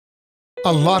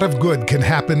A lot of good can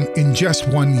happen in just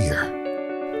 1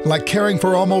 year, like caring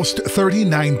for almost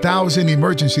 39,000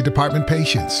 emergency department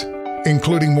patients,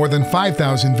 including more than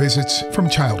 5,000 visits from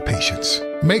child patients,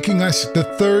 making us the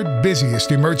third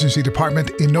busiest emergency department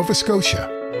in Nova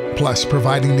Scotia, plus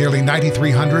providing nearly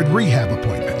 9,300 rehab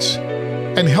appointments,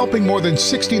 and helping more than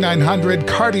 6,900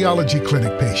 cardiology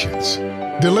clinic patients,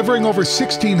 delivering over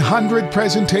 1,600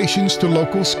 presentations to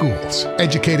local schools,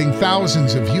 educating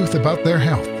thousands of youth about their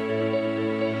health,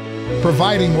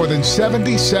 providing more than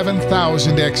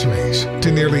 77,000 x-rays to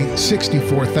nearly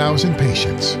 64,000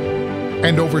 patients,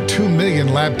 and over 2 million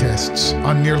lab tests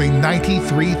on nearly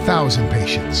 93,000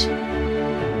 patients.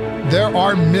 There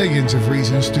are millions of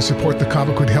reasons to support the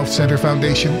Cobequid Health Centre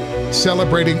Foundation.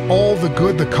 Celebrating all the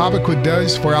good the Cobequid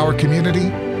does for our community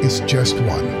is just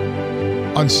one.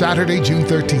 On Saturday, June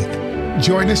 13th,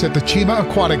 join us at the Cheema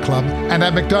Aquatic Club and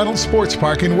at MacDonald Sports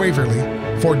Park in Waverley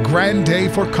for Grand Day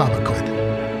for Cobequid.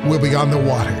 We'll be on the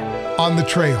water, on the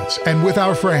trails, and with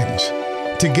our friends.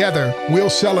 Together, we'll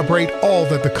celebrate all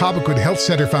that the Cobequid Health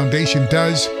Centre Foundation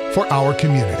does for our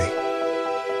community.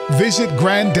 Visit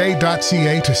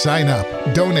grandday.ca to sign up,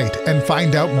 donate, and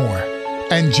find out more.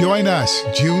 And join us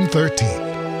June 13th.